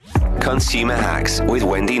Consumer Hacks with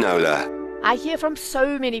Wendy Knowler. I hear from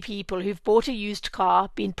so many people who've bought a used car,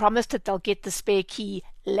 been promised that they'll get the spare key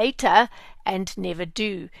later, and never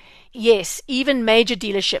do. Yes, even major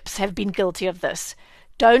dealerships have been guilty of this.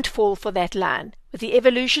 Don't fall for that line. With the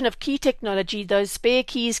evolution of key technology, those spare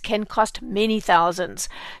keys can cost many thousands.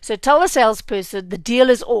 So tell the salesperson the deal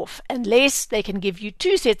is off unless they can give you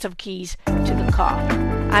 2 sets of keys to the car.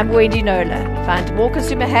 I'm Wendy Knowler. Find more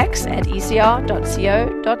consumer hacks at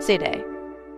ecr.co.za.